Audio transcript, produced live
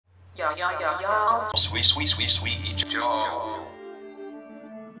Sweet Joe.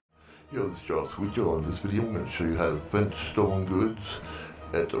 Yo, this is Joe, Sweet Joe. In this video, I'm going to show you how to vent stolen goods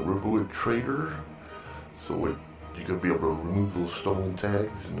at the Riverwood Trader. So you're going to be able to remove those stolen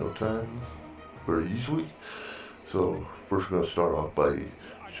tags in no time, very easily. So first, we're going to start off by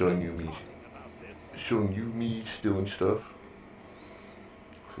showing you me stealing stuff.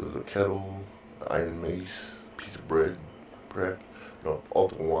 So there's a kettle, iron mace, piece of bread,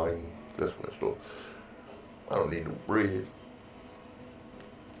 altar wine. That's what I stole. I don't need no bread.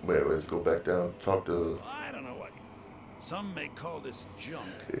 But anyways, go back down, talk to... I don't know what some may call this junk.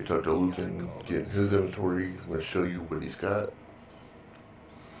 Okay, talk to Luke and get his inventory. I'm going to show you what he's got.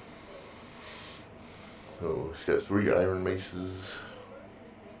 So, he's got 3 iron maces.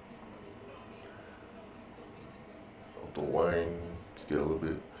 The wine, let's get a little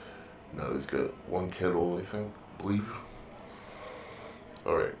bit. Now he's got 1 kettle, I believe.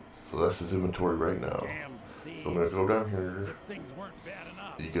 Alright, so that's his inventory right now. So I'm going to go down here.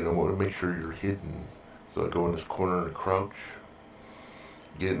 You're going to want to make sure you're hidden. So I go in this corner and crouch.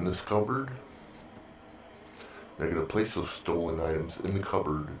 Get in this cupboard. They're going to place those stolen items in the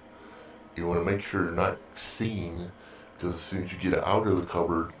cupboard. You want to make sure you're not seen, because as soon as you get out of the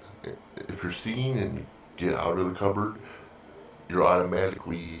cupboard, if you're seen and you get out of the cupboard, you're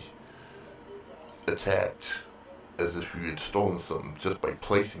automatically attacked as if you had stolen something just by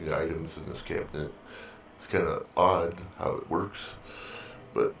placing the items in this cabinet. It's kind of odd how it works,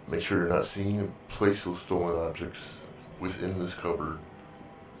 but make sure you're not seen and place those stolen objects within this cupboard.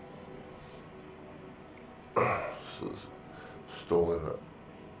 So stolen.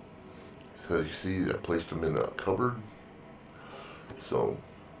 So you see, I placed them in a cupboard. So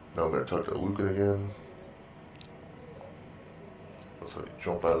now I'm going to talk to Luke again. So I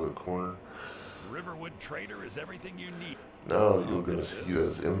jump out of the corner. Riverwood Trader is everything you need. Now you're going to see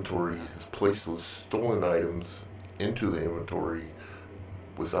that his inventory has placed those stolen items into the inventory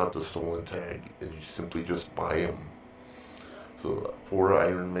without the stolen tag, and you simply just buy them. So 4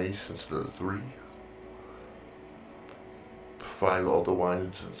 iron mace instead of 3, 5 altar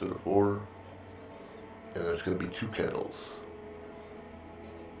wines instead of 4, and there's going to be 2 kettles.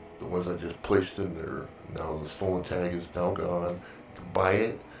 The ones I just placed in there. Now the stolen tag is now gone. You can buy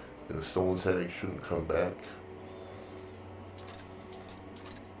it, and the stolen tag shouldn't come back.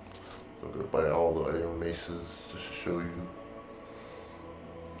 I'm going to buy all the iron maces just to show you.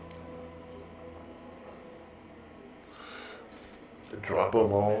 Drop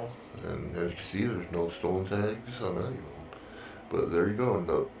them all, and as you can see, there's no stolen tags on any of them. But there you go,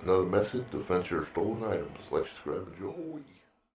 another method to fence your stolen items. Like, subscribe, enjoy.